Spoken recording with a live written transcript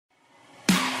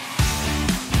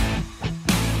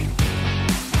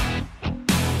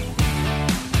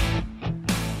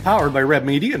Powered by Red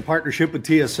Media in partnership with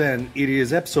TSN, it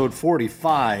is episode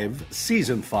 45,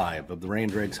 season 5 of the Rain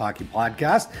Dregs Hockey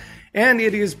Podcast, and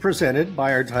it is presented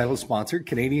by our title sponsor,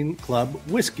 Canadian Club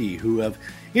Whiskey, who have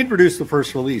introduced the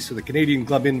first release of the Canadian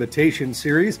Club Invitation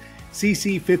Series,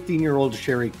 CC 15-Year-Old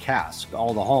Sherry Cask,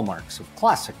 all the hallmarks of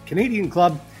classic Canadian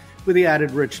Club with the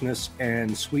added richness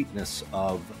and sweetness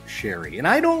of sherry. And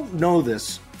I don't know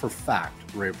this for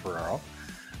fact, Ray Ferraro,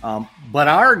 but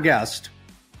our guest,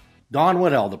 Don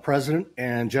Waddell, the president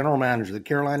and general manager of the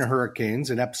Carolina Hurricanes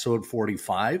in episode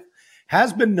 45,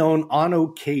 has been known on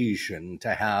occasion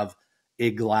to have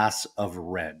a glass of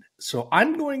red. So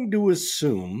I'm going to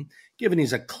assume, given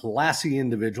he's a classy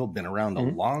individual, been around a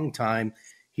long time,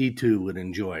 he too would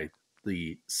enjoy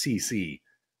the CC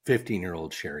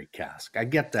 15-Year-Old Sherry Cask. I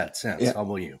get that sense. Yeah. How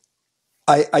about you?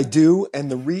 I do, and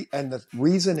the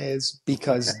reason is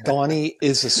because Donnie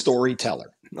is a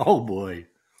storyteller. Oh, boy.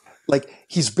 Like,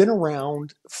 he's been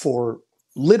around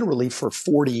literally for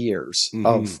 40 years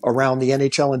of around the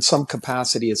NHL in some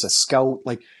capacity as a scout.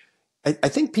 Like, I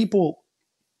think people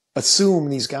assume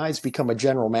these guys become a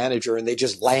general manager and they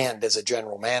just land as a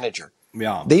general manager.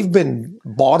 Yeah. They've been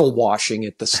bottle washing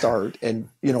at the start and,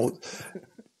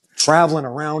 traveling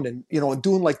around and,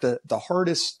 doing like the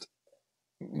hardest,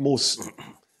 most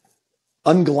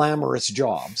unglamorous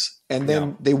jobs. And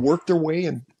then they work their way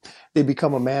and they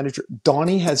become a manager.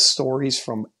 Donnie has stories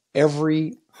from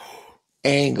every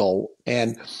angle.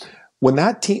 And when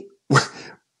that team,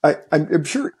 I'm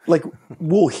sure, like,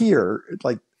 we'll hear,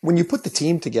 like, when you put the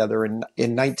team together in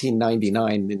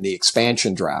 1999 in the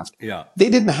expansion draft, they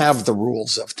didn't have the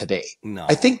rules of today. No.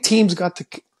 I think teams got to,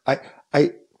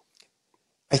 I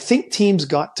think teams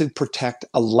got to protect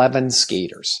 11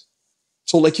 skaters.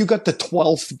 So, like, you got the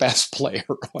 12th best player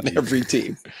on every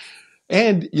team.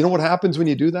 And you know what happens when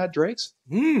you do that, Drakes?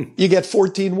 You get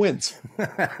 14 wins.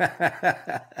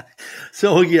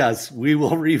 So, yes, we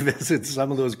will revisit some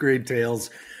of those great tales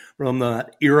from the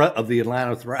era of the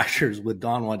Atlanta Thrashers with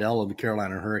Don Waddell of the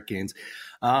Carolina Hurricanes.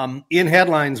 In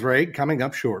headlines, Ray, coming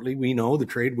up shortly, we know the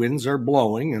trade winds are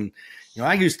blowing. And,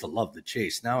 I used to love the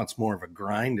chase. Now it's more of a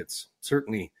grind. It's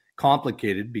certainly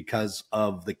complicated because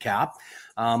of the cap.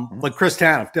 But Chris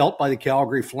Tanev dealt by the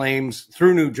Calgary Flames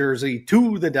through New Jersey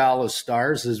to the Dallas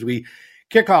Stars as we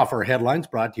kick off our headlines,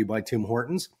 brought to you by Tim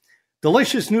Hortons.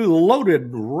 Delicious new loaded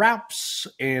wraps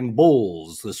and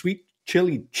bowls. The sweet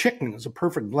chili chicken is a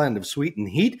perfect blend of sweet and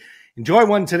heat. Enjoy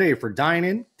one today for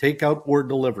dine-in, takeout, or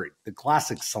delivery. The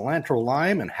classic cilantro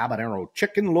lime and habanero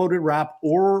chicken loaded wrap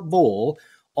or bowl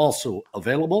also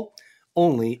available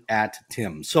only at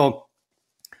Tim. So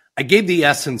I gave the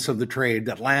essence of the trade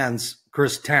that lands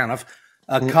Chris Tanev,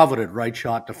 a coveted right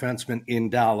shot defenseman in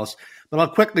Dallas. But I'll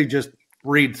quickly just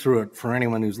read through it for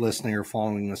anyone who's listening or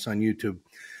following this on YouTube.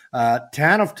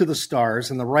 Tanev to the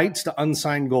Stars and the rights to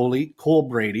unsigned goalie Cole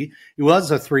Brady. It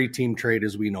was a 3-team trade,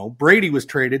 as we know. Brady was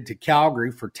traded to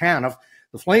Calgary for Tanev.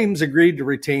 The Flames agreed to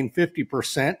retain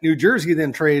 50%. New Jersey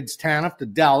then trades Tanev to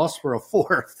Dallas for a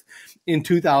fourth in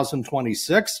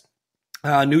 2026.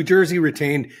 New Jersey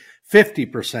retained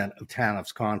 50% of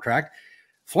Tanev's contract.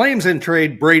 Flames then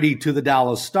trade Brady to the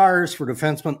Dallas Stars for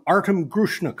defenseman Artem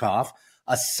Grushnikov,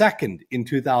 a second in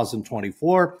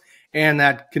 2024, and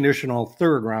that conditional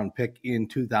third-round pick in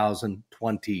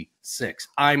 2026.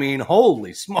 I mean,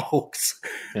 holy smokes.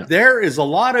 Yeah. There is a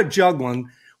lot of juggling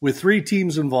with 3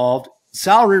 teams involved,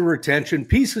 salary retention,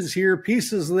 pieces here,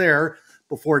 pieces there,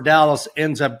 before Dallas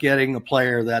ends up getting a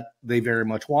player that they very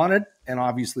much wanted and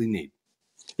obviously need.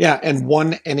 Yeah, and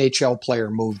one NHL player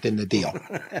moved in the deal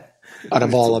out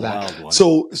of all of that.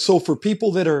 So for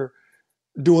people that are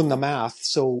doing the math,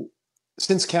 so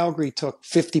since Calgary took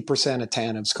 50% of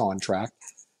Tanev's contract,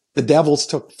 the Devils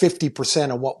took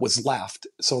 50% of what was left.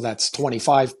 So that's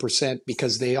 25%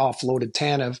 because they offloaded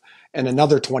Tanev and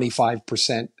another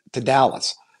 25% to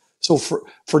Dallas. So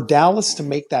for Dallas to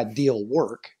make that deal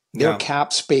work, their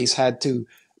cap space had to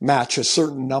match a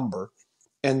certain number.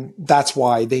 And that's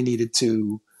why they needed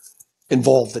to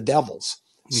involve the Devils.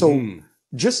 So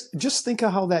just think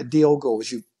of how that deal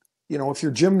goes. You know, if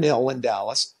you're Jim Nill in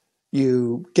Dallas,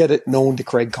 you get it known to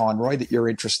Craig Conroy that you're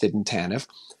interested in Tanev,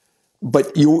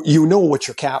 but you know what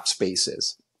your cap space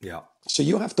is. Yeah. So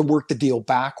you have to work the deal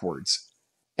backwards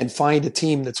and find a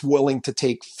team that's willing to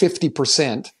take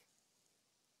 50%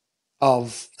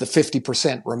 of the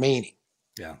 50% remaining.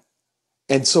 Yeah.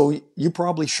 And so you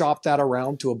probably shop that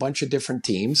around to a bunch of different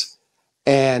teams,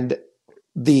 and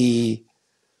the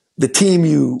team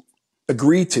you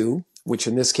agree to, which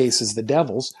in this case is the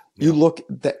Devils, you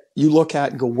look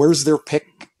at and go, where's their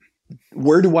pick?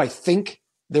 Where do I think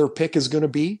their pick is going to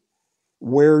be?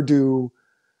 Where do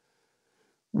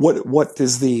what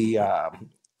is the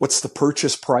what's the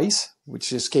purchase price,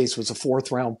 which in this case was a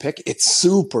 4th round pick. It's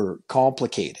super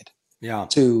complicated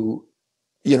to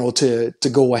to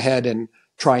go ahead and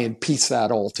try and piece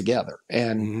that all together.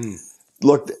 And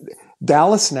look,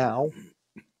 Dallas now,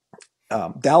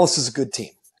 Dallas is a good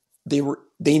team.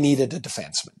 They needed a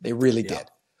defenseman. They really did.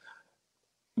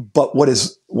 But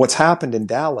what's happened in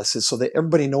Dallas is, so that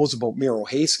everybody knows about Miro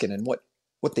Heiskanen, and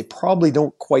what they probably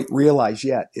don't quite realize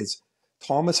yet is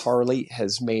Thomas Harley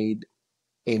has made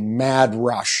a mad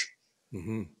rush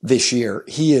this year.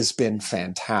 He has been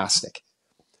fantastic.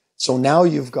 So now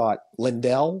you've got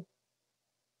Lindell,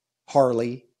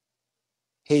 Harley,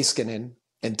 Heiskanen,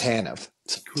 and Tanev.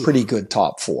 It's a pretty good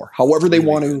top 4. However they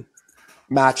want to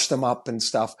match them up and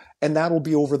stuff. And that'll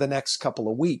be over the next couple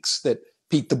of weeks that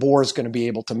Pete DeBoer is going to be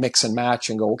able to mix and match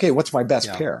and go, okay, what's my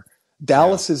best pair?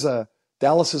 Dallas is a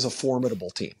formidable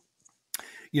team.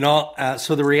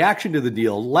 So the reaction to the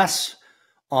deal, less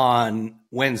on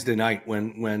Wednesday night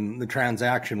when the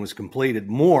transaction was completed,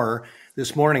 more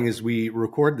this morning as we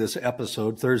record this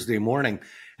episode Thursday morning,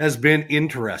 has been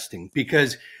interesting,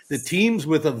 because the teams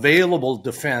with available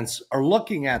defense are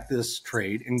looking at this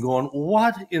trade and going,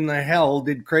 what in the hell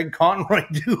did Craig Conroy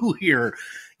do here?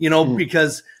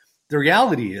 Because the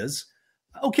reality is,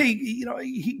 okay,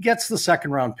 he gets the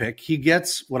 2nd round pick. He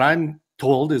gets what I'm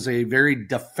told is a very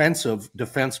defensive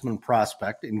defenseman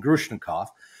prospect in Grushnikov.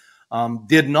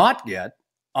 Did not get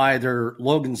either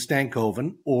Logan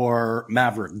Stankoven or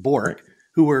Maverick Bourque,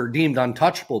 who were deemed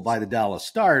untouchable by the Dallas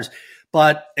Stars.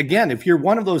 But again, if you're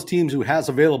one of those teams who has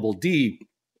available D,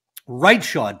 right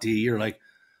shot D, you're like,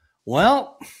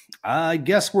 well, I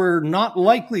guess we're not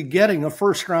likely getting a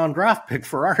 1st round draft pick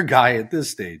for our guy at this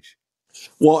stage.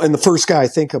 Well, and the first guy I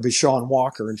think of is Sean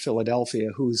Walker in Philadelphia,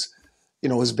 who's,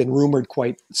 has been rumored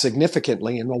quite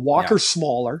significantly. And Walker's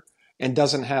smaller and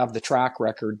doesn't have the track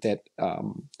record that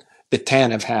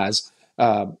Tanev has.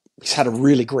 He's had a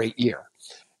really great year.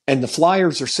 And the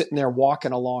Flyers are sitting there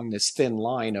walking along this thin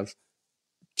line of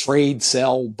trade,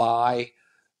 sell, buy.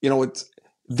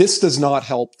 This does not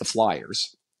help the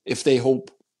Flyers if they hope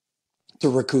to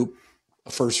recoup a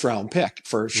 1st round pick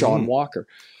for Sean Walker.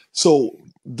 So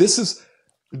this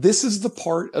is the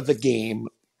part of the game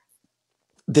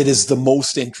that is the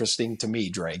most interesting to me,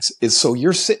 Dregs, is so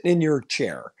you're sitting in your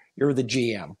chair, you're the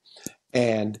GM,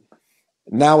 and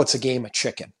now it's a game of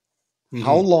chicken.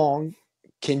 How long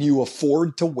can you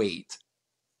afford to wait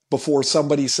before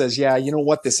somebody says, yeah, you know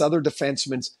what, this other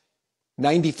defenseman's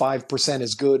 95%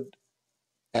 as good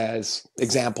as,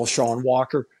 example, Sean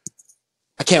Walker.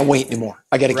 I can't wait anymore.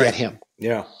 I got to get him.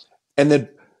 Yeah. And then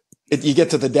you get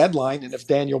to the deadline, and if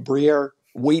Daniel Briere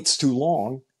waits too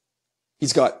long,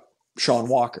 he's got Sean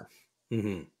Walker.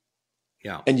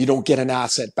 Yeah. And you don't get an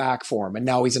asset back for him. And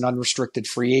now he's an unrestricted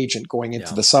free agent going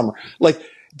into the summer. Like,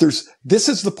 this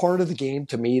is the part of the game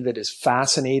to me that is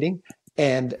fascinating.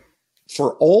 And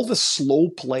for all the slow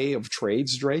play of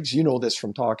trades, Dregs, you know this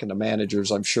from talking to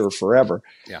managers, I'm sure, forever.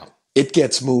 Yeah. It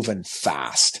gets moving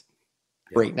fast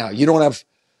right now.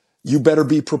 You better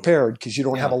be prepared, because you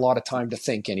don't have a lot of time to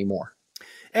think anymore.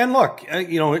 And look,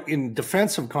 in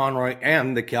defense of Conroy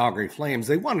and the Calgary Flames,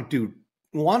 they wanted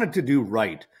to do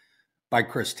right by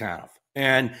Chris Tanev.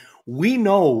 And we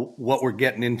know what we're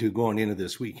getting into going into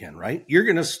this weekend, right? You're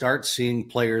going to start seeing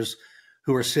players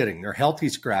who are sitting, they're healthy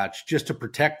scratch, just to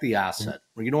protect the asset.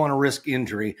 You don't want to risk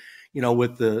injury,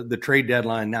 with the trade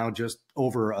deadline now just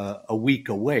over a week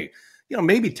away.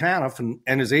 Maybe Tanev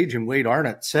and his agent Wade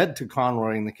Arnott said to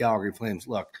Conroy and the Calgary Flames,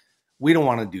 look, we don't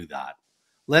want to do that.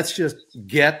 Let's just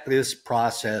get this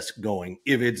process going.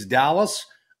 If it's Dallas,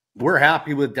 we're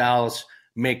happy with Dallas.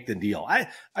 Make the deal. I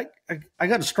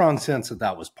got a strong sense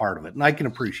that was part of it, and I can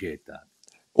appreciate that.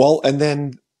 Well, and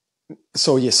then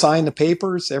so you sign the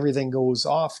papers, everything goes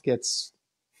off, gets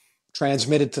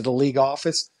transmitted to the league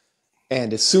office,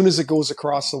 and as soon as it goes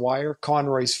across the wire,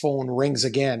 Conroy's phone rings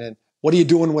again, and what are you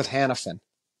doing with Hanifin?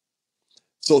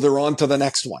 So they're on to the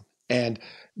next one, and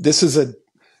this is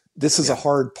a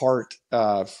hard part.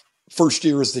 First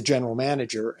year as the general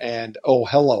manager, and oh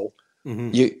hello.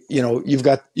 You've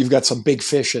got some big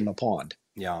fish in the pond.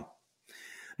 Yeah.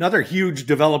 Another huge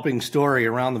developing story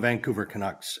around the Vancouver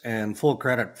Canucks, and full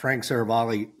credit, Frank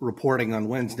Saravalli reporting on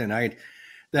Wednesday night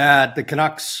that the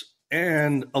Canucks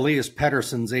and Elias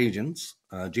Pettersson's agents,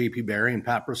 JP Barry and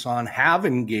Pat Brisson, have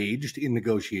engaged in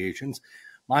negotiations.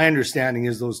 My understanding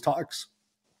is those talks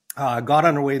got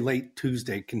underway late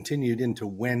Tuesday, continued into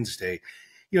Wednesday.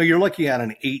 You're looking at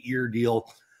an 8-year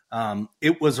deal.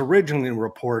 It was originally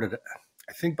reported,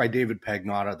 I think, by David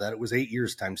Pagnotta that it was 8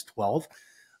 years times 12.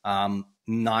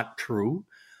 Not true.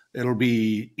 it'll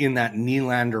be in that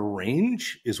Nylander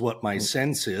range, is what my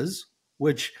sense is,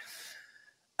 which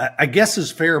I guess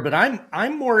is fair. But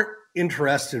I'm more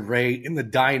interested, Ray, in the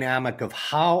dynamic of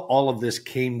how all of this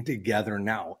came together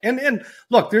now. And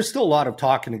look, there's still a lot of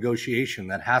talk and negotiation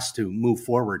that has to move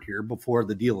forward here before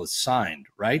the deal is signed,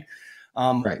 right?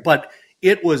 Right. But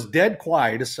it was dead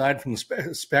quiet, aside from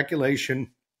the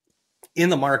speculation in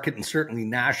the market and certainly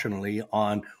nationally,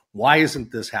 on why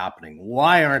isn't this happening?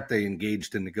 Why aren't they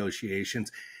engaged in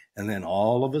negotiations? And then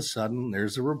all of a sudden,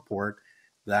 there's a report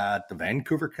that the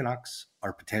Vancouver Canucks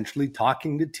are potentially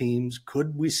talking to teams.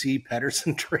 Could we see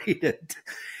Pettersson traded?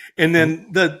 And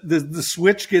then the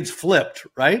switch gets flipped,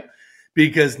 right?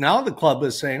 Because now the club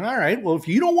is saying, all right, well, if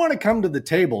you don't want to come to the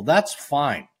table, that's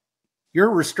fine. You're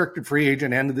a restricted free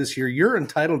agent end of this year. You're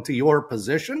entitled to your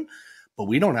position, but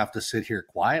we don't have to sit here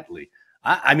quietly.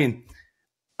 I mean,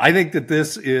 I think that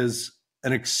this is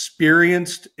an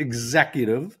experienced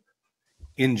executive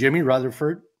in Jimmy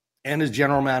Rutherford and his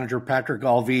general manager, Patrick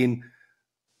Allvin,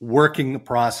 working the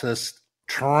process,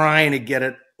 trying to get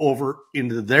it over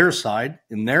into their side,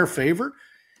 in their favor.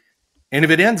 And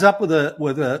if it ends up with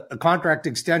a contract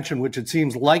extension, which it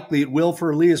seems likely it will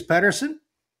for Elias Pettersson,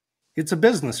 it's a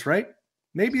business, right?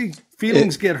 Maybe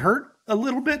feelings get hurt a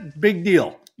little bit. Big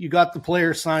deal. You got the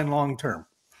player signed long term.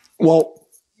 Well,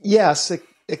 yes,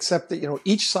 except that,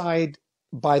 each side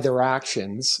by their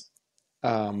actions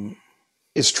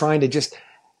is trying to just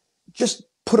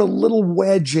put a little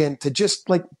wedge in to just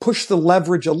like push the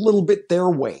leverage a little bit their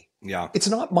way. Yeah. It's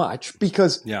not much,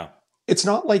 because it's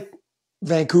not like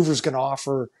Vancouver's going to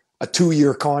offer a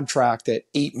 2-year contract at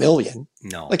 $8 million.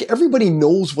 No. Like, everybody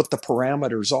knows what the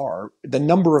parameters are. The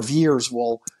number of years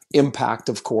will impact,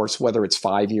 of course, whether it's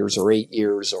 5 years or 8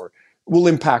 years, or will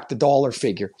impact the dollar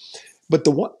figure. But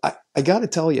the one I got to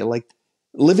tell you, like,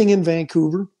 living in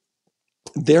Vancouver,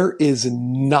 there is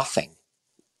nothing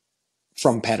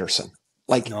from Pettersson.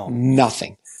 Like,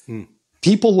 nothing.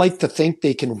 People like to think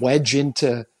they can wedge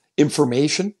into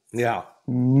information. Yeah.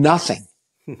 Nothing.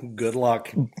 Good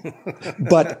luck.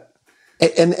 But,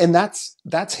 and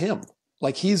that's him.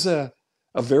 Like, he's a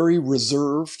very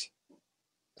reserved,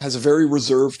 has a very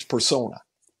reserved persona.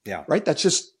 Yeah. Right. That's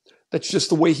just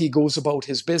the way he goes about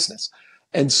his business.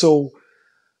 And so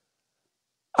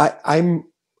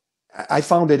I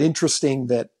found it interesting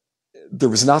that there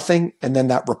was nothing. And then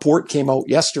that report came out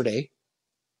yesterday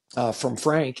from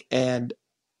Frank, and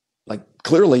like,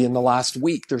 clearly in the last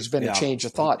week, there's been a change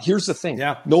of thought. Here's the thing.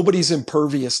 Yeah. Nobody's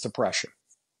impervious to pressure.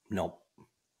 No.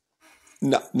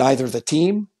 Neither the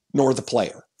team nor the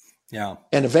player. Yeah.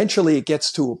 And eventually it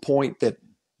gets to a point that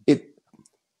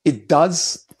it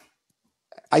does.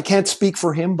 I can't speak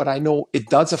for him, but I know it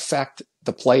does affect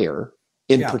the player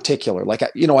in particular. Like,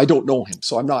 I don't know him,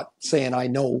 so I'm not saying I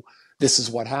know this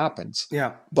is what happens.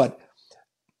 Yeah. But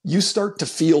you start to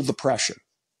feel the pressure.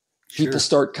 Sure. People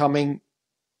start coming.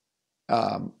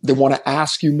 They want to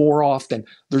ask you more often.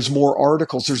 There's more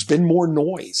articles. There's been more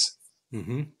noise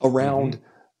around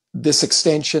this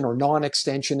extension or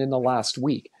non-extension in the last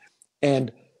week.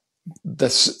 And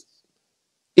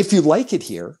if you like it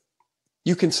here,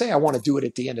 you can say, I want to do it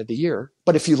at the end of the year.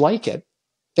 But if you like it,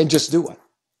 then just do it.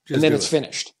 And then it's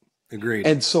finished. Agreed.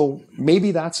 And so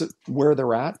maybe that's where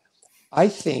they're at. I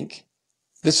think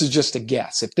this is just a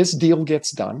guess. If this deal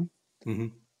gets done,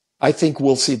 I think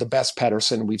we'll see the best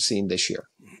Pettersson we've seen this year.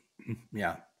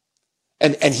 Yeah.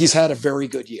 And he's had a very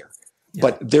good year. Yeah.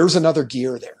 But there's another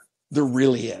gear there. There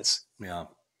really is. Yeah.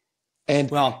 And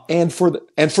for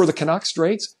the Canucks,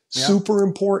 Drake's super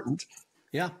important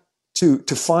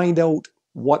to find out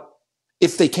what,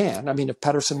 if they can, I mean, if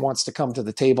Pettersson wants to come to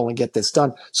the table and get this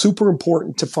done, super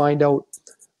important to find out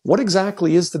what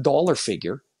exactly is the dollar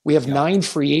figure. We have 9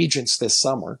 free agents this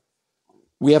summer.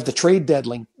 We have the trade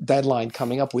deadline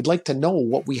coming up. We'd like to know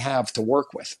what we have to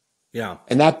work with. Yeah.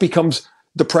 And that becomes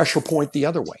the pressure point the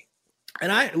other way.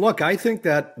 And I think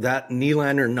that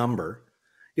Nylander number,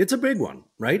 it's a big one,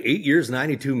 right? 8 years,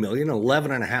 $92 million,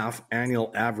 11.5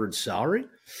 annual average salary.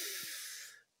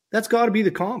 That's got to be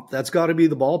the comp. That's got to be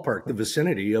the ballpark, the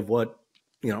vicinity of what,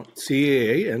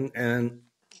 CAA and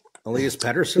Elias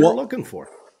Pettersson are looking for.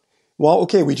 Well,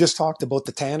 okay, we just talked about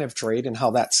the Tanev trade and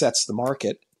how that sets the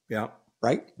market. Yeah.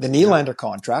 Right? The Nylander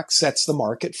contract sets the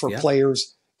market for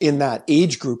players in that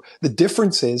age group. The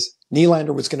difference is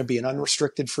Nylander was going to be an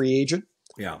unrestricted free agent.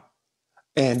 Yeah.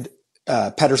 And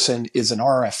Pettersson is an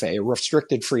RFA, a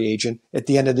restricted free agent at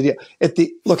the end of the day. At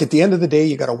the end of the day,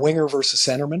 you got a winger versus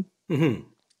centerman.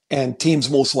 And teams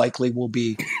most likely will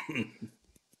be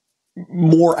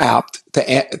more apt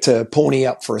to pony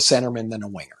up for a centerman than a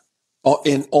winger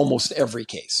in almost every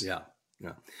case. Yeah.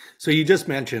 Yeah. So you just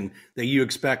mentioned that you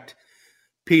expect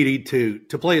Petey to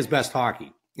play his best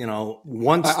hockey.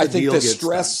 Once I the think deal the gets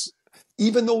stress,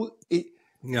 even though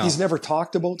he's never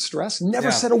talked about stress,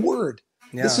 never said a word.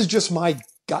 Yeah. This is just my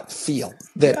gut feel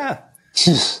that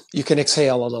you can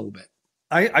exhale a little bit.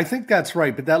 I think that's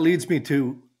right, but that leads me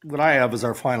to what I have as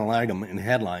our final item in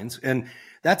headlines, and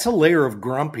that's a layer of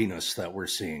grumpiness that we're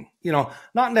seeing.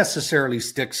 Not necessarily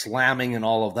stick slamming and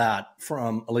all of that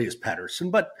from Elias Pettersson,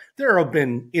 but there have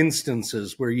been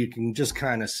instances where you can just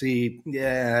kind of see,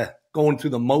 going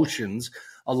through the motions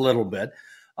a little bit.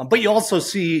 But you also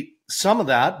see some of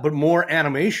that, but more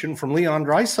animation from Leon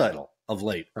Draisaitl of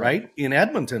late, right? In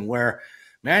Edmonton, where,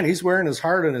 man, he's wearing his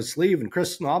heart on his sleeve. And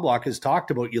Chris Knobloch has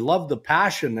talked about, you love the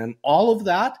passion and all of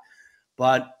that,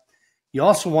 but you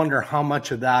also wonder how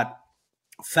much of that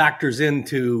factors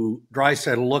into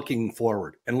Draisaitl looking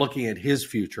forward and looking at his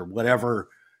future, whatever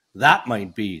that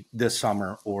might be this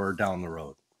summer or down the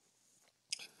road.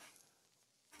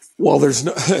 Well, there's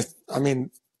no, I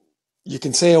mean, you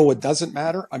can say, oh, it doesn't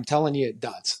matter. I'm telling you, it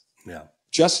does. Yeah.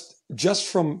 Just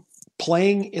from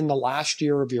playing in the last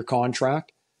year of your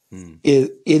contract,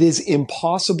 it is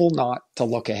impossible not to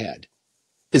look ahead.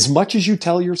 As much as you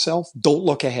tell yourself, don't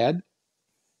look ahead,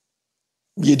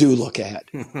 you do look ahead.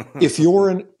 If you're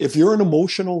an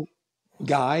emotional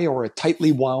guy or a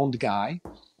tightly wound guy,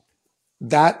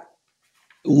 that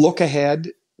look ahead,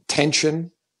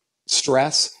 tension,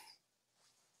 stress,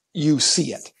 you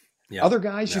see it. Yeah. Other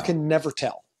guys, you can never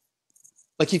tell.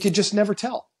 Like, you could just never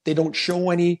tell. They don't show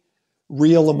any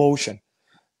real emotion.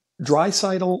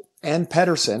 Draisaitl and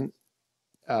Pettersson,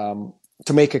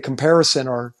 to make a comparison,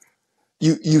 are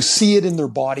you see it in their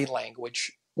body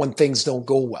language when things don't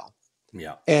go well.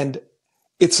 Yeah. And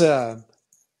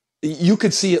you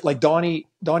could see it, like Donnie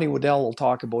Waddell will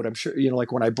talk about, I'm sure,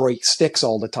 like when I break sticks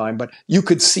all the time, but you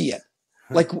could see it.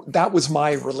 Like, that was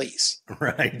my release.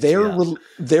 Right.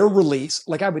 Their release,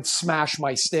 like I would smash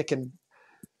my stick and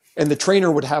the trainer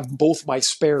would have both my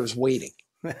spares waiting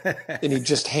and he'd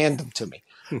just hand them to me.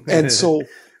 And so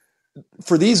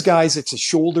for these guys, it's a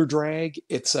shoulder drag.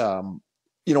 It's,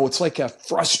 it's like a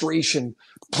frustration.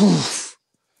 Poof.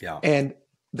 Yeah. And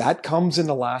that comes in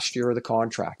the last year of the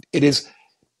contract. It is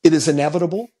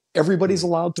inevitable. Everybody's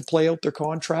allowed to play out their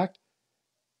contract,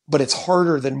 but it's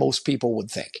harder than most people would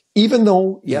think. Even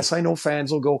though, yes, I know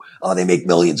fans will go, oh, they make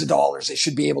millions of dollars, they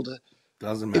should be able to.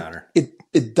 Doesn't matter.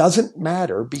 It doesn't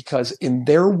matter, because in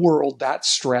their world, that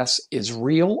stress is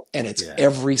real and it's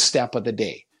every step of the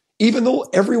day. Even though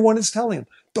everyone is telling them,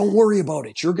 don't worry about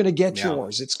it, you're going to get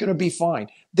yours, it's going to be fine.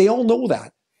 They all know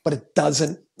that, but it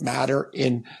doesn't matter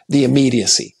in the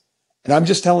immediacy. And I'm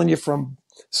just telling you, from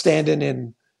standing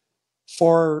in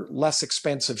far less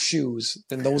expensive shoes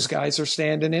than those guys are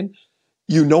standing in,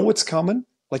 it's coming.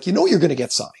 Like, you're going to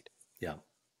get signed. Yeah.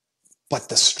 But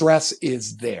the stress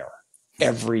is there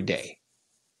every day.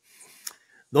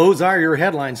 Those are your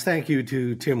headlines. Thank you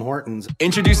to Tim Hortons.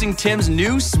 Introducing Tim's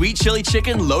new Sweet Chili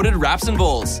Chicken Loaded Wraps and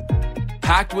Bowls.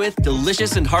 Packed with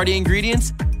delicious and hearty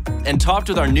ingredients and topped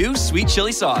with our new sweet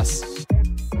chili sauce.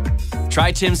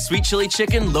 Try Tim's Sweet Chili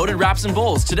Chicken Loaded Wraps and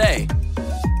Bowls today.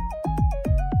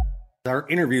 Our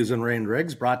interviews in Rain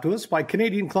Dregs brought to us by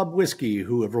Canadian Club Whiskey,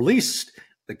 who have released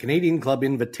the Canadian Club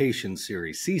Invitation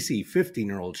Series, CC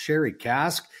 15-year-old Sherry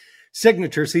Cask,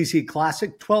 signature CC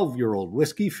Classic 12-year-old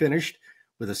whiskey finished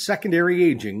with a secondary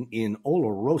aging in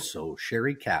Oloroso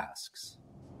Sherry Casks.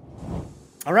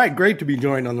 All right, great to be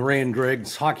joined on the Rain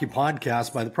Dregs Hockey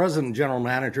Podcast by the President and General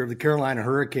Manager of the Carolina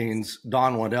Hurricanes,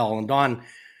 Don Waddell. And Don,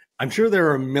 I'm sure there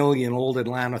are a million old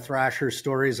Atlanta Thrasher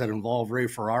stories that involve Ray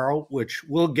Ferraro, which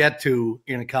we'll get to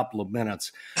in a couple of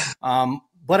minutes.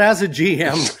 But as a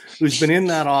GM who's been in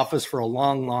that office for a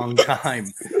long, long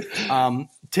time,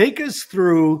 take us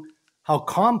through how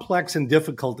complex and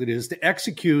difficult it is to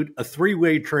execute a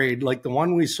three-way trade like the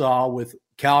one we saw with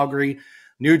Calgary,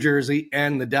 New Jersey,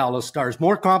 and the Dallas Stars.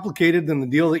 More complicated than the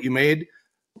deal that you made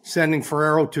sending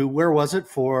Ferraro to, where was it,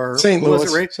 for St. Louis,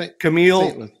 was it, right?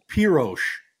 Camille Piroche.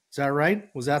 Is that right?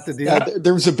 Was that the deal? Yeah,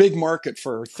 there was a big market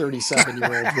for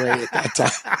 37-year-old Ray at that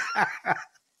time.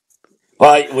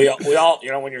 Well, we all,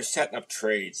 when you're setting up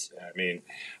trades, I mean,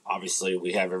 obviously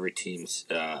we have every team's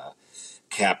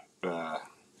cap,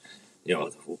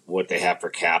 what they have for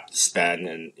cap to spend.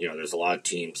 And, there's a lot of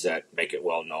teams that make it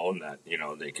well known that,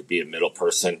 they could be a middle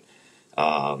person.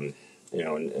 And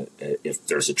if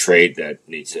there's a trade that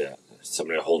needs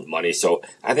somebody to hold money. So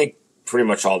I think pretty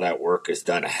much all that work is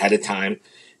done ahead of time.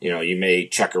 You may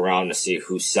check around to see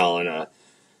who's selling a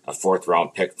fourth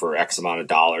round pick for X amount of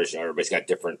dollars. Everybody's got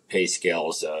different pay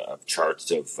scales of charts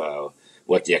of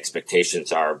what the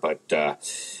expectations are. But,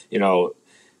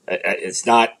 it's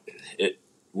not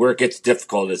where it gets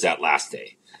difficult is that last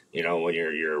day. When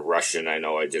you're rushing. I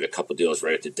know I did a couple deals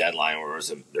right at the deadline where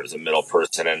there's a middle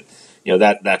person, and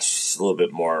that's a little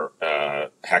bit more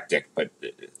hectic. But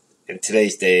in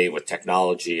today's day with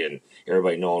technology and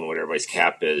everybody knowing what everybody's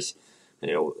cap is,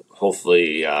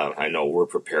 hopefully I know we're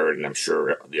prepared, and I'm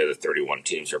sure the other 31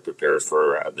 teams are prepared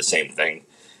for the same thing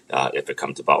if it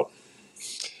comes about.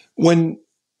 When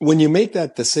you make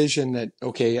that decision that,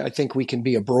 okay, I think we can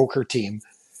be a broker team,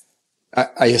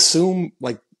 I assume,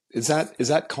 like, is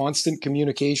that constant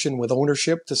communication with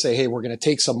ownership to say, hey, we're going to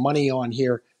take some money on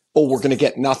here. Oh, we're going to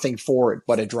get nothing for it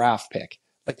but a draft pick.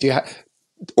 Like,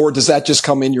 or does that just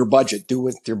come in your budget? Do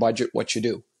with your budget what you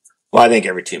do? Well, I think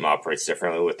every team operates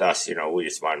differently. With us, we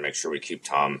just want to make sure we keep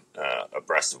Tom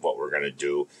abreast of what we're going to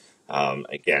do.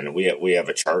 Again, we have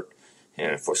a chart,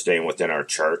 and if we're staying within our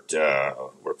chart,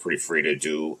 we're pretty free to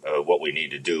do what we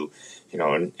need to do.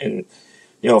 And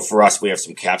for us, we have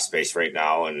some cap space right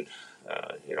now, and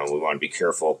we want to be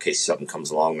careful in case something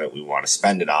comes along that we want to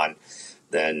spend it on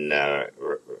than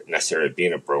necessarily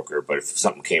being a broker. But if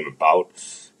something came about,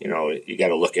 you got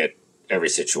to look at every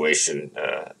situation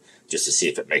just to see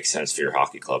if it makes sense for your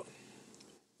hockey club.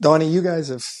 Donnie, you guys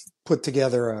have put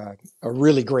together a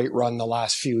really great run the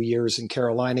last few years in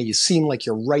Carolina. You seem like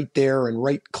you're right there and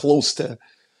right close to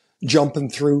jumping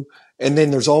through. And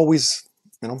then there's always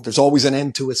an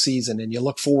end to a season, and you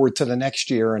look forward to the next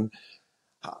year. And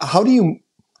how do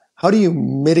you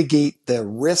mitigate the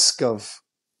risk of,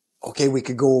 okay, we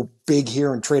could go big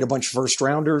here and trade a bunch of first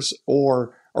rounders,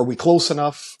 or are we close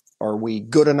enough? Are we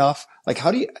good enough? Like,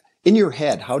 in your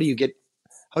head, how do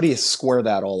you square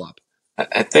that all up?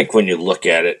 I think when you look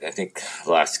at it, I think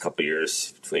the last couple of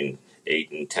years between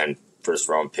 8 and 10 first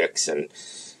round picks, and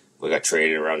we got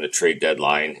traded around the trade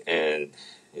deadline, and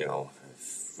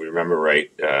if we remember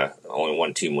right, only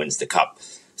one team wins the cup.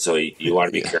 So you want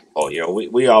to be careful.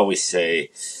 We always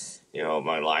say,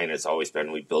 my line has always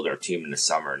been, we build our team in the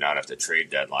summer, not at the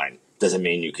trade deadline. Doesn't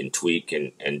mean you can tweak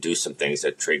and do some things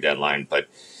at trade deadline, but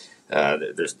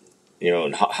there's,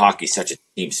 and hockey's such a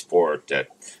team sport that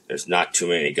there's not too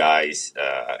many guys,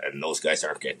 and those guys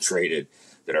aren't getting traded,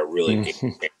 that are really game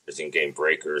changers and game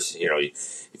breakers.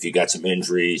 If you got some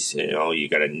injuries, you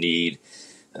got a need,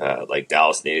 like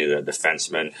Dallas needed a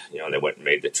defenseman, they went and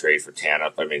made the trade for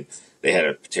Tanev. I mean, they had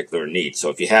a particular need. So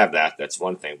if you have that, that's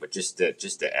one thing. But just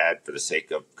to add for the sake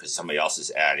of, because somebody else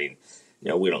is adding,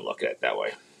 we don't look at it that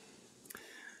way.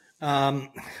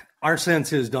 Our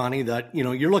sense is, Donnie, that,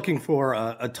 you're looking for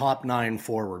a top 9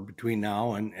 forward between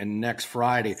now and next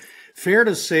Friday. Fair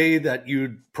to say that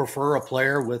you'd prefer a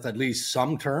player with at least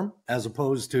some term as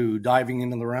opposed to diving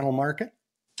into the rental market?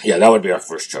 Yeah, that would be our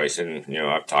first choice. And,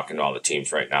 I'm talking to all the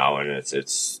teams right now, and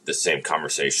it's the same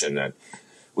conversation that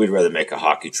we'd rather make a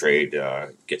hockey trade,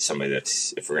 get somebody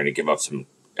that's, if we're going to give up some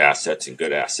assets and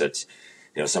good assets,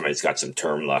 somebody that's got some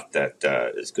term left that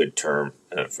is good term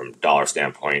from dollar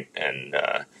standpoint and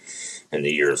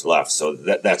the years left. So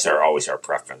that's always our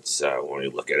preference when we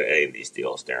look at any of these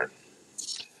deals, Darren.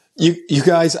 You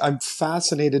guys, I'm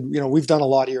fascinated. We've done a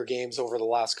lot of your games over the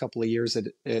last couple of years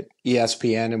at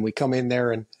ESPN, and we come in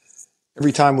there, and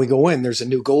every time we go in, there's a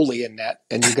new goalie in net,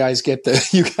 and you guys get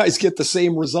the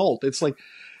same result. It's like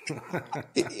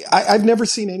I've never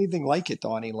seen anything like it,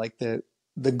 Donnie. Like the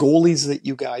goalies that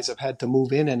you guys have had to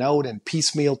move in and out and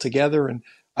piecemeal together, and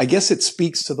I guess it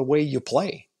speaks to the way you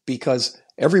play, because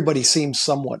everybody seems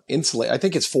somewhat insulated. I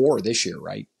think it's 4 this year,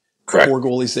 right? Correct. 4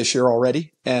 goalies this year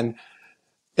already, and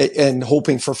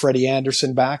hoping for Freddie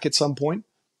Anderson back at some point.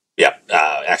 Yeah,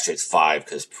 actually it's 5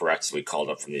 because Peretz, we called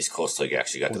up from the East Coast League,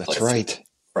 actually got to play. That's right.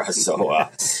 So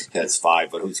it's 5,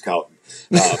 but who's counting?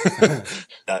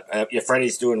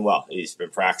 Freddie's doing well. He's been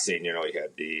practicing. He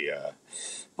had the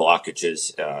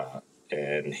blockages,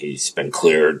 and he's been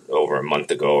cleared over a month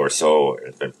ago or so,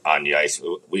 and been on the ice.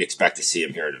 We expect to see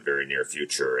him here in the very near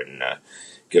future and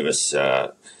give us.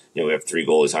 We have 3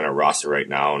 goalies on our roster right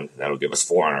now, and that'll give us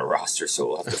 4 on our roster. So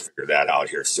we'll have to figure that out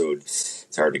here soon.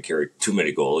 It's hard to carry too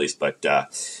many goalies, but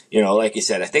like you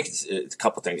said, I think it's a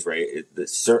couple things, right?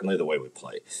 It's certainly the way we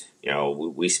play.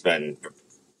 We spend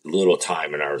little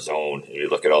time in our zone. You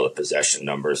look at all the possession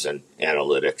numbers and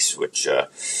analytics, which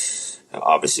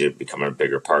obviously have become a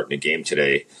bigger part in the game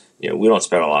today. We don't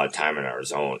spend a lot of time in our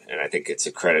zone, and I think it's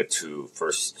a credit to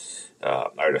first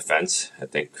our defense. I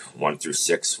think 1 through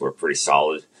 6 were pretty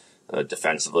solid.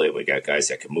 Defensively, we got guys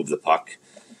that can move the puck.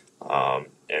 And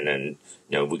then,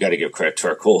 we got to give credit to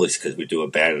our goalies because we do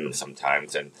abandon them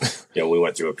sometimes. And, we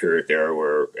went through a period there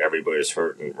where everybody was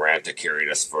hurt, and Ranta carried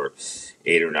us for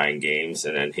 8 or 9 games.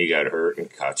 And then he got hurt,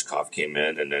 and Kochkov came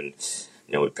in. And then,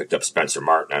 we picked up Spencer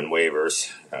Martin on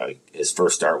waivers. His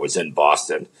first start was in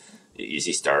Boston,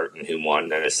 easy start, and he won.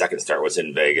 Then his second start was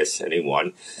in Vegas, and he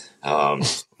won.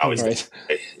 He's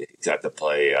got to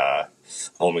play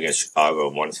home against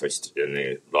Chicago once, and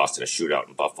they lost in a shootout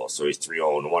in Buffalo. So he's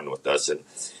 3-0-1 with us, and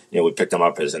we picked him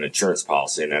up as an insurance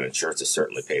policy, and that insurance has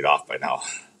certainly paid off by now.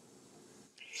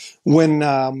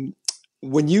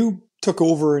 When you took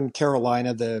over in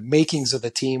Carolina, the makings of the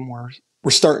team were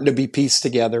starting to be pieced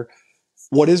together.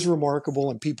 What is remarkable,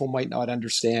 and people might not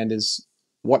understand, is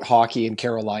what hockey in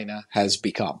Carolina has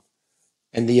become,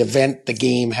 and the event the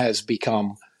game has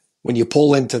become. When you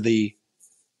pull into the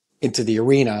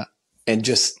arena, and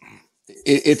just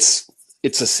it's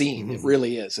a scene. It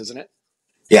really is, isn't it?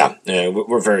 Yeah,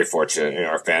 we're very fortunate.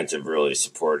 Our fans have really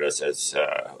supported us as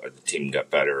the team got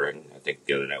better, and I think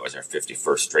the other night was our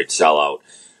 51st straight sellout.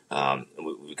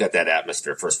 We got that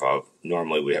atmosphere. First of all,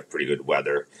 normally we have pretty good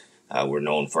weather. We're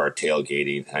known for our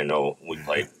tailgating. I know we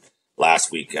played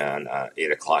last week on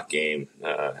 8 o'clock game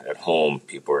at home.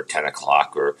 People were 10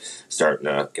 o'clock or starting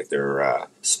to get their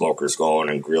smokers going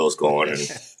and grills going, and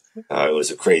it was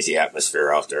a crazy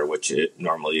atmosphere out there, which it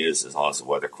normally is as long as the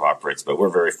weather cooperates. But we're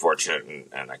very fortunate,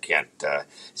 and I can't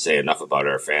say enough about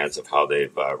our fans of how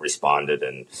they've responded,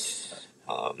 and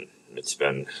it's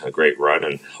been a great run,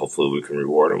 and hopefully we can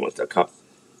reward them with the cup.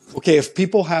 Okay, if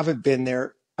people haven't been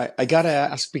there, I got to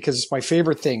ask, because it's my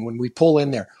favorite thing when we pull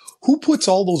in there. Who puts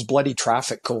all those bloody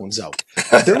traffic cones out?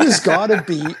 There has got to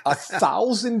be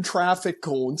 1,000 traffic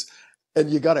cones, and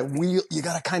you got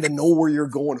to kind of know where you're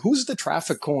going. Who's the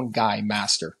traffic cone guy,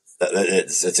 master?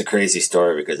 It's a crazy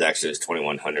story, because actually there's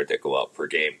 2,100 that go out per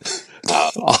game.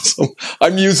 Awesome.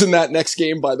 I'm using that next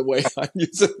game, by the way. I'm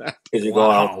using that. You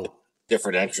go out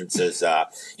different entrances.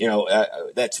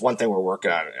 That's one thing we're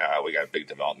working on. We got big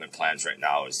development plans right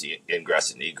now, is the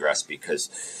ingress and egress,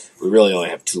 because we really only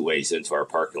have 2 ways into our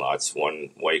parking lots.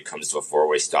 One way comes to a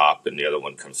 4-way stop, and the other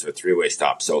one comes to a 3-way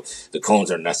stop. So the cones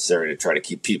are necessary to try to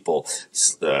keep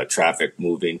traffic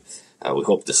moving. We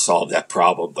hope to solve that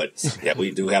problem, but yeah,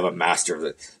 we do have a master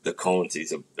of the cones.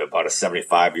 He's about a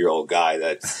 75-year-old guy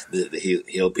that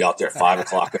he'll be out there 5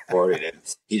 o'clock in the morning, and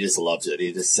he just loves it.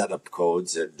 He just set up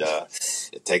codes, and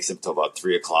it takes him till about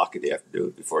 3 o'clock in the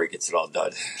afternoon before he gets it all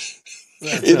done.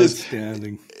 That's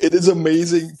outstanding. It is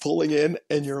amazing pulling in,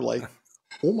 and you're like,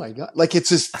 oh my God, like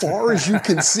it's as far as you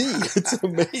can see. It's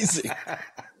amazing.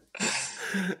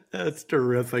 That's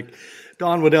terrific.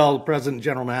 Don Waddell, President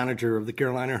General Manager of the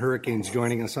Carolina Hurricanes,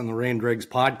 joining us on the Rain Dregs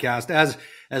podcast.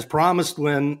 As promised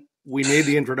when we made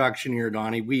the introduction here,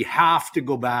 Donnie, we have to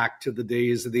go back to the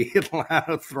days of the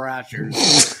Atlanta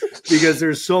Thrashers because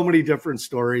there's so many different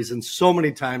stories, and so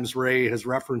many times Ray has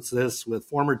referenced this with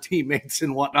former teammates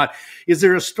and whatnot. Is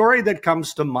there a story that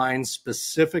comes to mind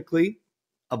specifically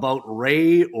about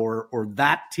Ray or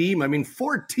that team? I mean,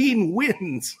 14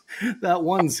 wins that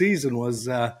one season was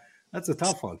that's a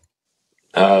tough one.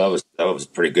 That was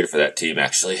pretty good for that team,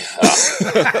 actually.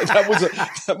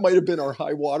 That might have been our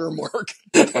high water mark.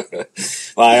 Well,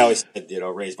 I always said,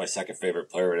 Ray's my second favorite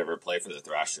player to ever play for the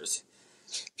Thrashers.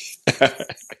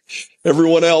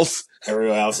 Everyone else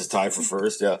is tied for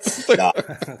first. Yeah.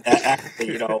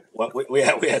 Actually, we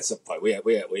had some fun. We had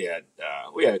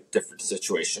a different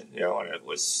situation, and it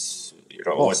was, it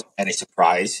wasn't any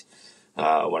surprise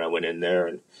when I went in there,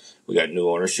 and we got new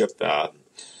ownership.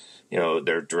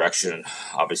 Their direction,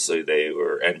 obviously they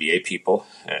were NBA people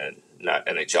and not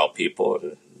NHL people.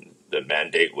 And the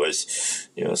mandate was,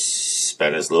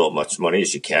 spend as much money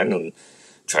as you can and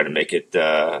try to make it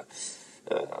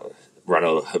run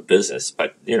a business.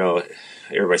 But,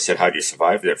 everybody said, how do you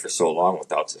survive there for so long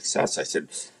without success? I said,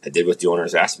 I did what the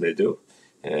owners asked me to do.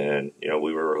 And,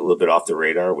 we were a little bit off the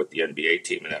radar with the NBA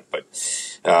team and that. But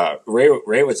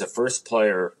Ray was the first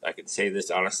player, I can say this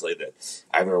honestly, that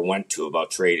I ever went to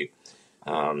about trading.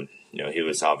 He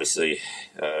was obviously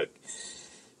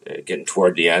getting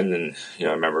toward the end, and I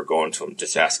remember going to him,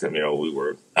 just asking him. We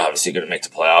were obviously going to make the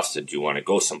playoffs. Did you want to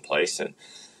go someplace? And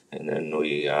then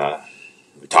we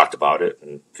talked about it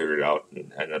and figured it out,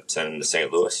 and ended up sending him to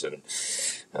St. Louis. And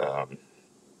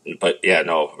but yeah,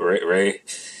 no, Ray.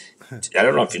 I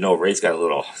don't know if Ray's got a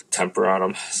little temper on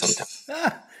him sometimes.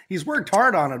 He's worked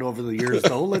hard on it over the years,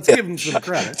 though. Let's give him some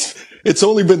credit. It's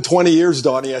only been 20 years,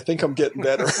 Donnie. I think I'm getting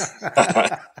better.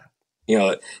 I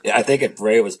think if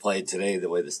Ray was playing today, the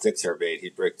way the sticks are made,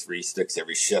 he'd break 3 sticks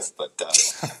every shift. But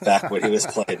back when he was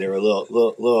playing, they were a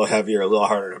little heavier, a little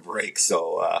harder to break.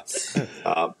 So,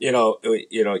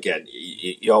 again,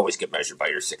 you always get measured by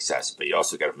your success, but you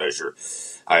also got to measure.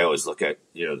 I always look at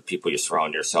the people you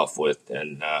surround yourself with,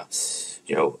 and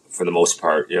for the most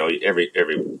part, every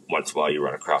once in a while you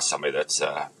run across somebody that's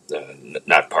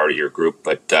not part of your group,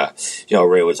 but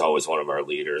Ray was always one of our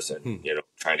leaders, and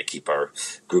trying to keep our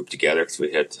group together because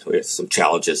we had some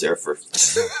challenges there for a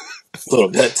little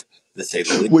bit, to say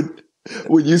the least.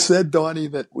 When you said, Donnie,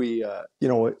 that we,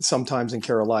 sometimes in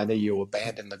Carolina you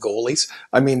abandon the goalies.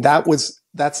 I mean,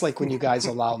 that's like when you guys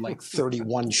allowed like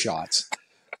 31 shots.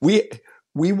 We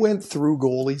went through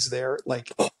goalies there,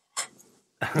 like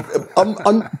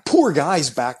poor guys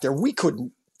back there. We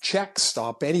couldn't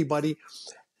stop anybody,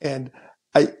 and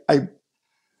I'm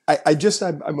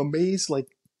amazed. Like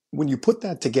when you put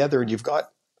that together, and you've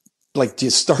got. Like, do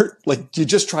you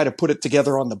just try to put it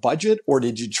together on the budget, or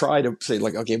did you try to say,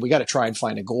 like, okay, we got to try and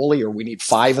find a goalie, or we need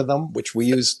 5 of them, which we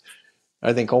used,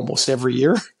 I think, almost every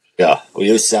year? Yeah, we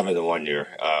used 7 in 1 year.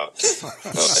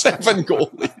 7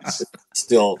 goalies.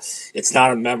 Still, it's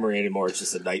not a memory anymore. It's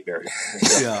just a nightmare.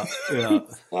 Yeah.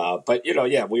 But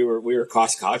we were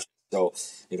cost conscious, so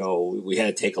we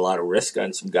had to take a lot of risk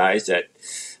on some guys that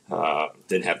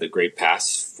didn't have the great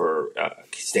pass for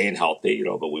staying healthy,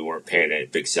 but we weren't paying any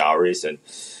big salaries, and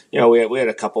we had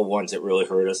a couple ones that really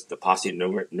hurt us. The Posse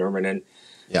Nurminen,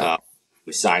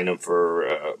 we signed him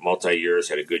for multi-years.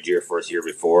 Had a good year for us year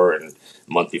before, and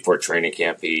a month before training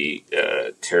camp, he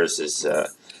tears his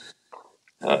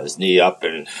knee up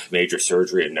and major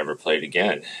surgery and never played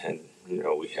again. And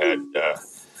we had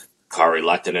Kari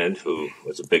Lehtinen, who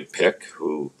was a big pick,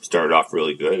 who started off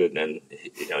really good, and then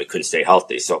he couldn't stay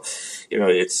healthy. So,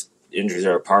 it's injuries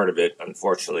are a part of it.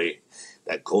 Unfortunately,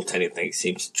 that goaltending thing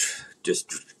seems to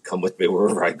just come with me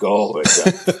wherever I go. And,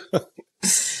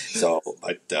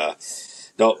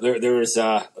 no, there was.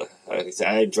 Like I said,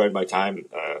 I enjoyed my time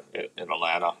in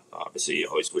Atlanta. Obviously, you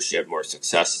always wish you had more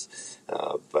success,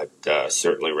 but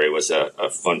certainly Ray was a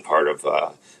fun part of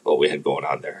what we had going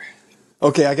on there.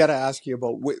 Okay, I got to ask you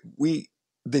about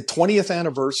the 20th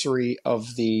anniversary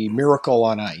of the Miracle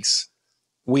on Ice.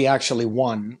 We actually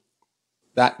won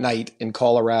that night in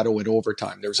Colorado in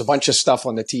overtime. There was a bunch of stuff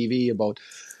on the TV about,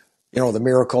 the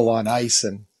Miracle on Ice,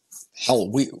 and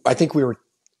hell, I think we were,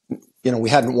 we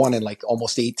hadn't won in like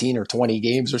almost 18 or 20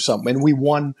 games or something, and we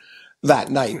won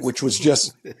that night, which was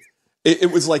just,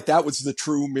 it was like that was the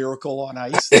true Miracle on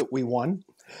Ice that we won,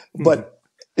 but.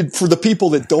 For the people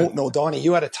that don't know, Donnie,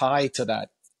 you had a tie to that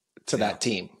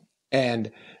team,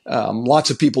 and lots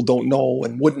of people don't know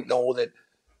and wouldn't know that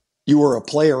you were a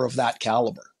player of that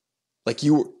caliber. Like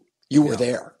you were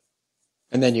there,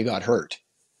 and then you got hurt.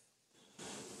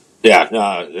 Yeah,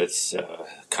 no, that's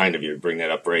kind of you to bring that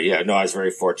up, Ray. Yeah, no, I was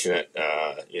very fortunate.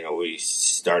 We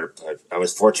started. I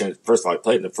was fortunate. First of all, I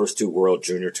played in the first 2 World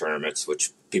Junior tournaments,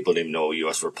 which people didn't even know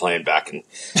U.S. were playing back in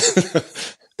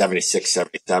 76,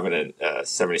 77, and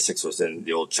 76 was in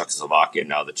the old Czechoslovakia,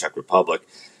 now the Czech Republic.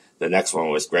 The next one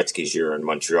was Gretzky's year in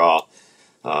Montreal.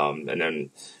 And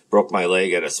then broke my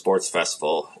leg at a sports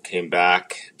festival, came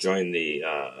back, joined the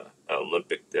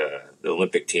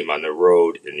Olympic team on the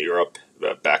road in Europe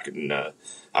back in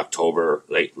October,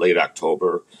 late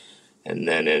October. And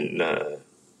then in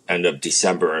end of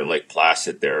December in Lake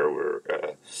Placid there, we're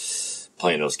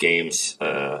playing those games.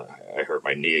 I hurt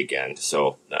my knee again.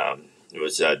 So it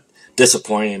was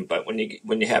disappointing, but when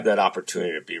you have that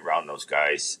opportunity to be around those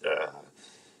guys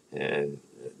and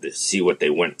to see what they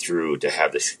went through, to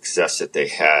have the success that they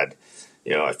had,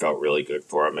 I felt really good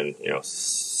for them. And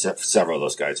several of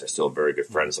those guys are still very good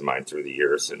friends of mine through the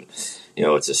years. And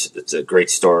it's a great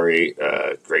story.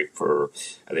 Great for,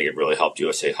 I think it really helped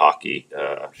USA Hockey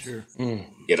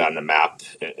get on the map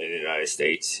in the United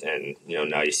States. And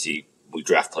now you see we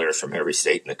draft players from every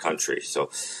state in the country. So.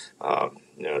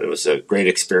 It was a great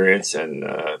experience, and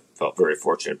felt very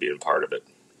fortunate being part of it.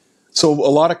 So a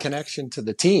lot of connection to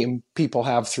the team people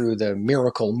have through the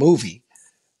Miracle movie.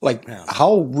 Like,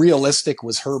 how realistic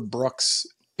was Herb Brooks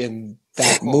in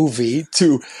that movie?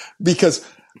 Because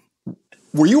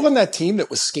were you on that team that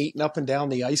was skating up and down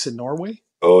the ice in Norway?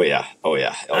 Oh yeah.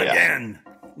 Again.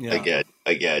 Yeah.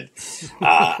 Again.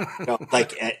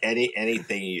 Like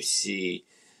anything you see.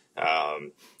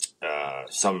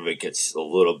 Some of it gets a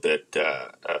little bit,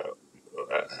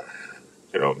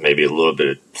 maybe a little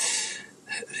bit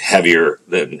heavier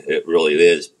than it really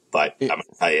is. But I'm going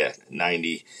to tell you,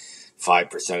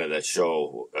 95% of that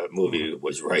movie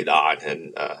was right on.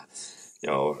 And,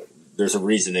 there's a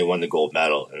reason they won the gold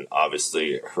medal. And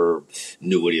obviously Herb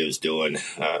knew what he was doing,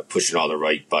 pushing all the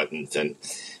right buttons. And,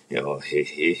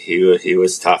 he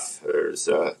was tough.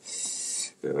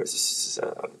 There was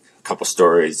a couple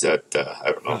stories that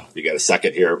I don't know if you got a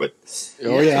second here, but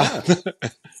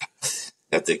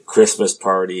at the Christmas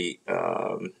party.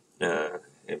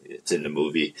 It's in the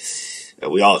movie.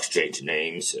 We all exchanged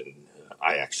names, and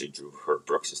I actually drew Herb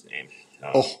Brooks' name.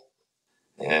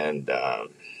 And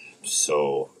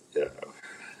so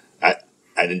I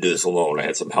didn't do this alone. I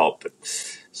had some help. But,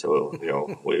 so,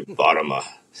 we bought him a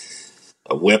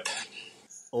whip.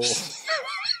 Oh.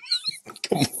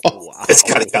 Come on. Wow. It's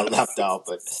kind of got left out,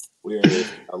 but we were in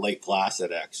Lake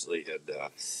Placid, actually, and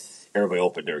everybody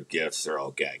opened their gifts. They're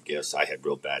all gag gifts. I had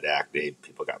real bad acne.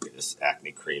 People got me this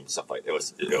acne cream, stuff like that. It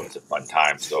was a fun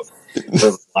time. So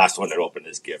the last one that opened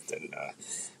his gift, and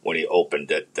when he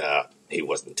opened it, he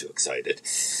wasn't too excited.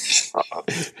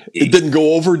 It didn't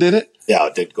go over, did it? Yeah,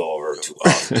 it did go over too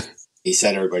well. He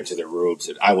sent everybody to their rooms,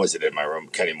 and I wasn't in my room.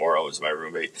 Kenny Morrow was my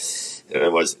roommate, and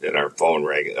it was. And our phone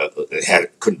rang.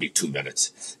 It couldn't be 2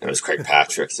 minutes, and it was Craig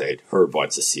Patrick saying, "Herb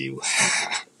wants to see you."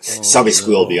 Somebody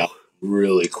squealed me out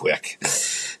really quick.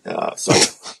 So a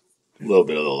little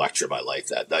bit of the lecture of my life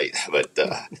that night, but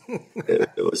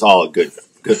it was all good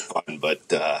fun.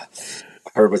 But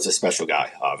Herb was a special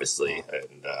guy, obviously,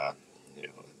 and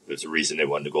there's a reason they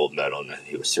won the gold medal, and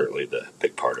he was certainly the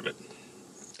big part of it.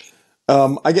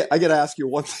 I got to ask you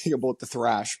one thing about the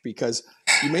Thrash, because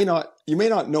you may not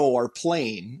know our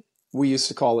plane. We used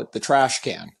to call it the trash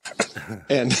can,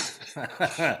 and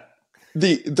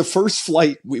the first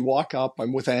flight we walk up.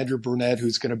 I'm with Andrew Burnett,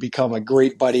 who's going to become a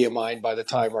great buddy of mine by the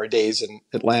time our days in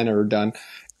Atlanta are done.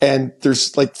 And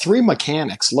there's like 3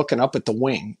 mechanics looking up at the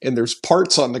wing, and there's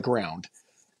parts on the ground,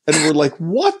 and we're like,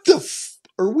 "What the?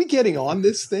 Are we getting on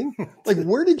this thing? Like,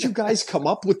 where did you guys come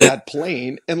up with that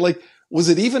plane?" And like, was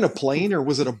it even a plane, or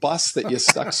was it a bus that you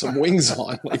stuck some wings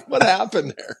on? Like, what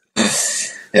happened there?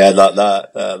 Yeah,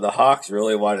 the Hawks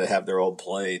really wanted to have their own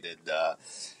plane,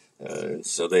 and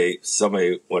so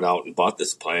somebody went out and bought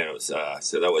this plane. It was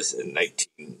so that was in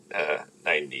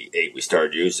 1998. We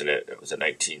started using it. It was a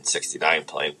 1969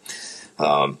 plane.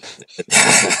 Oh,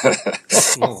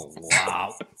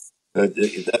 wow.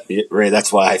 Ray,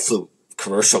 that's why I flew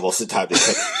commercial most of the time.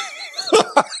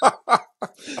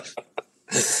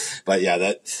 But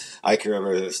yeah, I can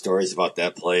remember the stories about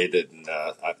that plane, and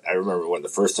I remember one of the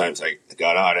first times I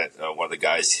got on it. One of the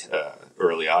guys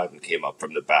early on came up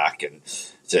from the back and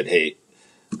said, "Hey,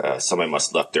 somebody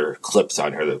must have left their clips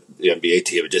on here. The NBA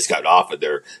team had just gotten off, and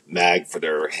their mag for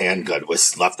their handgun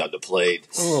was left on the plane."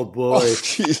 Oh boy!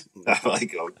 I'm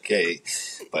like, okay,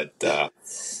 but I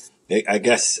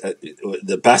guess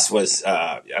the best was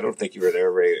I don't think you were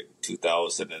there, Ray.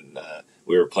 2000, and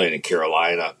we were playing in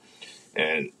Carolina.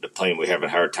 And the plane, we having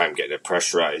a hard time getting it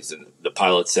pressurized. And the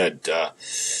pilot said,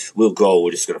 "We'll go.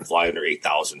 We're just going to fly under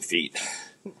 8,000 feet."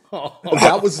 Oh,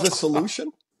 that was the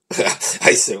solution?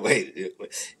 I said, wait,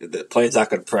 the plane's not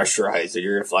going to pressurize.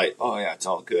 You're going to fly. Oh, yeah, it's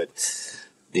all good.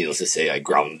 Needless to say, I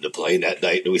grounded the plane that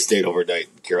night. And we stayed overnight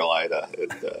in Carolina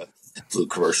and flew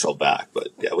commercial back. But,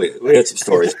 yeah, we had some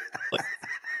stories.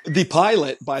 The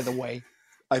pilot, by the way,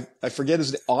 I forget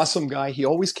his name, awesome guy. He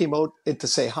always came out to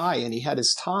say hi, and he had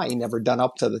his tie never done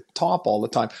up to the top all the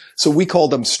time. So we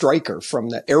called him Stryker from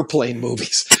the airplane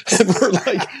movies. And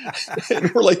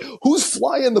we're like, "Who's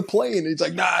flying the plane?" And he's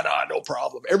like, nah, no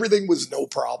problem. Everything was no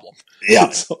problem.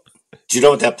 Yeah. So, do you know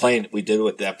what that plane we did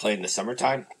with that plane in the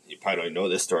summertime? You probably don't know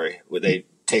this story. Where they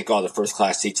take all the first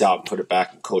class seats out and put it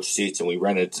back in coach seats, and we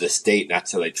rented it to the state, and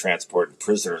that's how they transported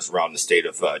prisoners around the state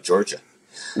of Georgia.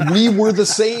 We were the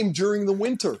same during the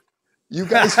winter. You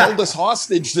guys held us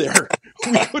hostage there.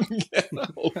 We couldn't get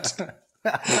out.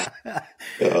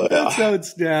 That's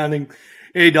outstanding.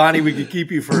 Hey, Donnie, we could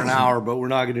keep you for an hour, but we're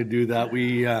not going to do that.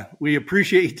 We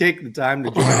appreciate you taking the time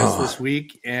to join us this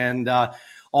week, and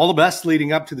all the best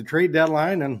leading up to the trade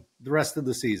deadline and the rest of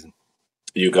the season.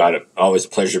 You got it. Always a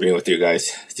pleasure being with you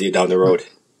guys. See you down the road.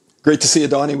 Great to see you,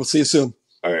 Donnie. We'll see you soon.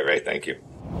 All right, Ray. Thank you.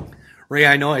 Ray,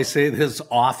 I know I say this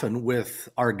often with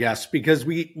our guests because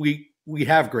we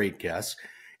have great guests,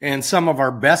 and some of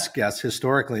our best guests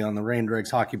historically on the Ray and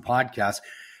Dregs Hockey Podcast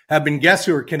have been guests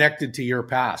who are connected to your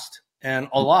past, and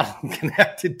a lot of them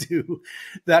connected to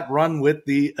that run with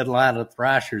the Atlanta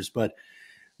Thrashers. But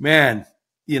man,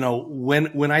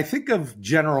 when I think of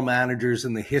general managers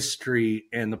and the history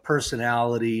and the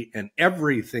personality and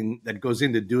everything that goes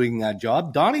into doing that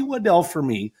job, Donnie Waddell for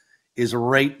me is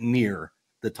right near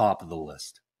the top of the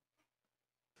list.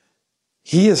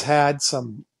 He has had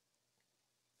some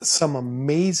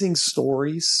amazing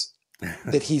stories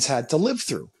that he's had to live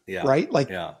through, right?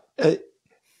 Like,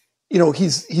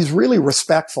 he's really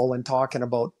respectful in talking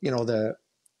about,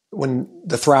 when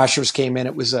the Thrashers came in,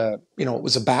 it was a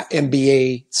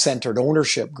MBA centered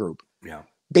ownership group. Yeah.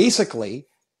 Basically,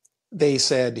 they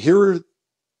said, here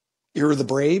are the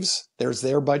Braves. There's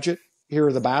their budget. here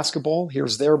are the basketball,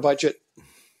 here's their budget.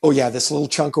 Oh yeah, this little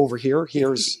chunk over here,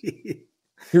 here's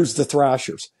the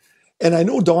Thrashers. And I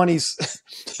know Donnie's,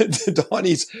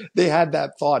 they had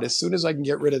that thought, as soon as I can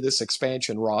get rid of this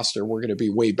expansion roster, we're going to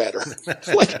be way better.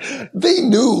 Like, they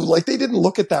knew, like, they didn't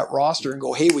look at that roster and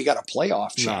go, hey, we got a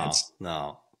playoff chance.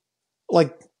 No.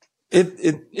 Like,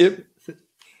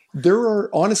 there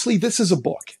are, honestly, this is a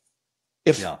book.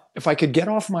 If I could get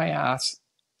off my ass,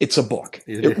 it's a book.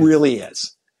 It really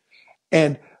is.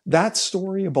 And that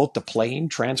story about the plane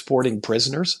transporting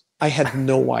prisoners, I had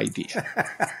no idea.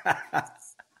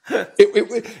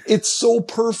 It's so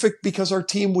perfect because our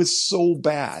team was so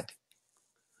bad.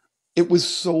 It was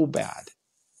so bad.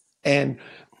 And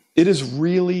it is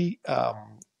really,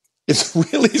 it's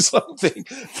really something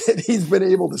that he's been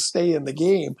able to stay in the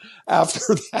game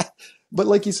after that. But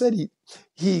like you said,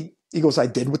 he goes, I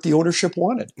did what the ownership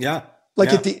wanted. Yeah.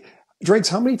 Like Dregs,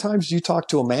 how many times do you talk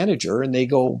to a manager and they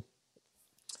go,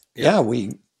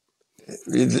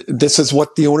 this is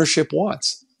what the ownership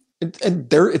wants.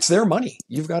 And it's their money.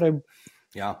 You've got to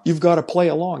play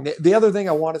along. The other thing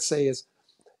I want to say is,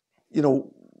 that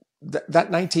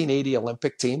 1980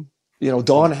 Olympic team,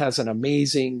 Don has an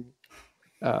amazing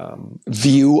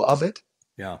view of it.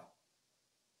 Yeah.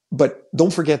 But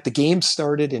don't forget, the game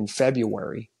started in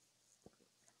February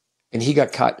and he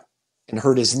got cut and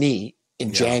hurt his knee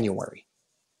in January.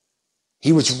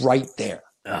 He was right there.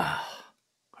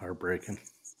 Heartbreaking.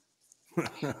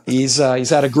 He's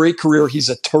had a great career. He's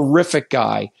a terrific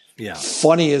guy. Yeah.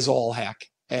 Funny as all heck.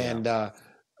 And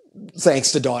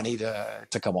thanks to Donnie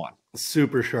to come on.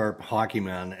 Super sharp hockey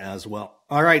man as well.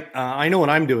 All right. I know what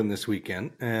I'm doing this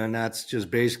weekend, and that's just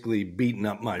basically beating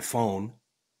up my phone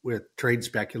with trade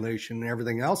speculation and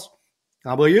everything else.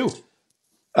 How about you?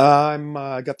 I'm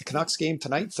got the Canucks game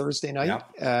tonight, Thursday night.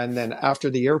 And then after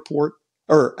the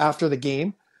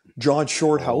game, John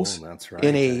Shorthouse, that's right.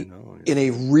 in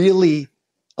a really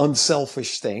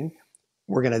unselfish thing,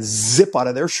 we're going to zip out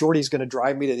of there. Shorty's going to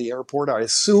drive me to the airport. I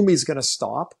assume he's going to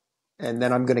stop, and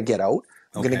then I'm going to get out.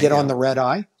 I'm going to get on the red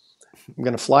eye. I'm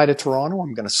going to fly to Toronto.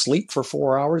 I'm going to sleep for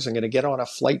 4 hours. I'm going to get on a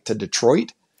flight to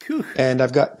Detroit. Whew. And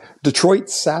I've got Detroit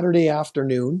Saturday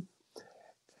afternoon.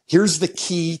 Here's the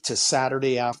key to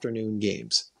Saturday afternoon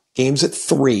games. Games at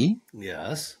 3.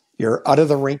 Yes. You're out of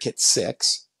the rink at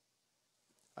 6.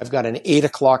 I've got an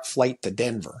 8:00 flight to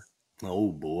Denver.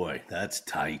 Oh boy, that's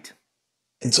tight.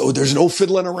 And so there's no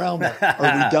fiddling around there.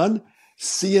 Are we done?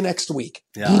 See you next week.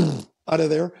 Yeah. Out of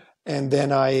there. And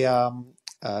then I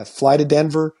fly to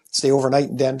Denver, stay overnight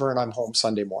in Denver, and I'm home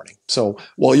Sunday morning. So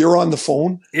while you're on the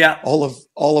phone,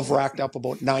 all have racked up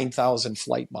about 9,000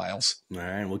 flight miles. All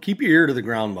right. Well, keep your ear to the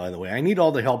ground, by the way. I need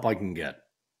all the help I can get.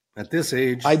 At this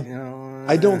age,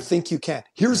 I don't think you can.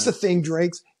 Here's the thing,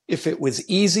 Dregs. If it was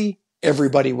easy,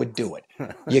 everybody would do it.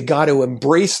 You got to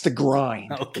embrace the grind,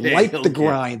 the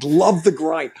grind, love the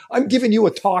grind. I'm giving you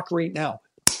a talk right now.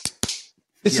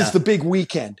 This is the big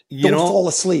weekend. Don't fall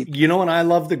asleep. You know when I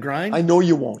love the grind? I know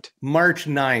you won't. March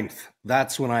 9th.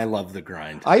 That's when I love the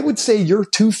grind. I would say your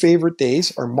 2 favorite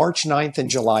days are March 9th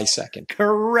and July 2nd.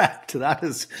 Correct. That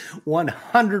is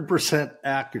 100%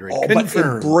 accurate.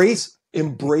 Confirmed. But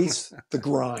embrace the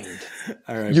grind.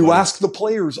 All right, you ask the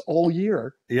players all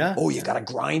year. Yeah. Oh, you got to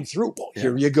grind through. Well,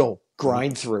 here you go.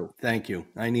 Grind through. Thank you.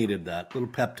 I needed that. Little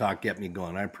pep talk get me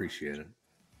going. I appreciate it.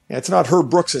 Yeah, it's not Herb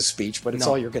Brooks' speech, but it's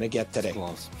all you're going to get today.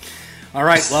 Close. All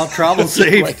right. Well, travel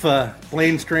safe,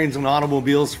 planes, trains, and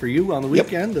automobiles for you on the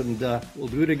weekend, and we'll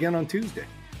do it again on Tuesday.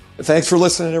 Thanks for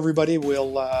listening, everybody.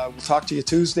 We'll talk to you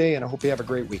Tuesday, and I hope you have a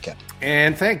great weekend.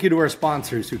 And thank you to our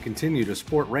sponsors who continue to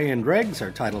support Ray and Dregs,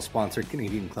 our title sponsor,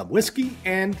 Canadian Club Whiskey,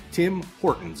 and Tim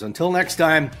Hortons. Until next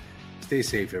time, stay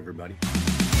safe, everybody.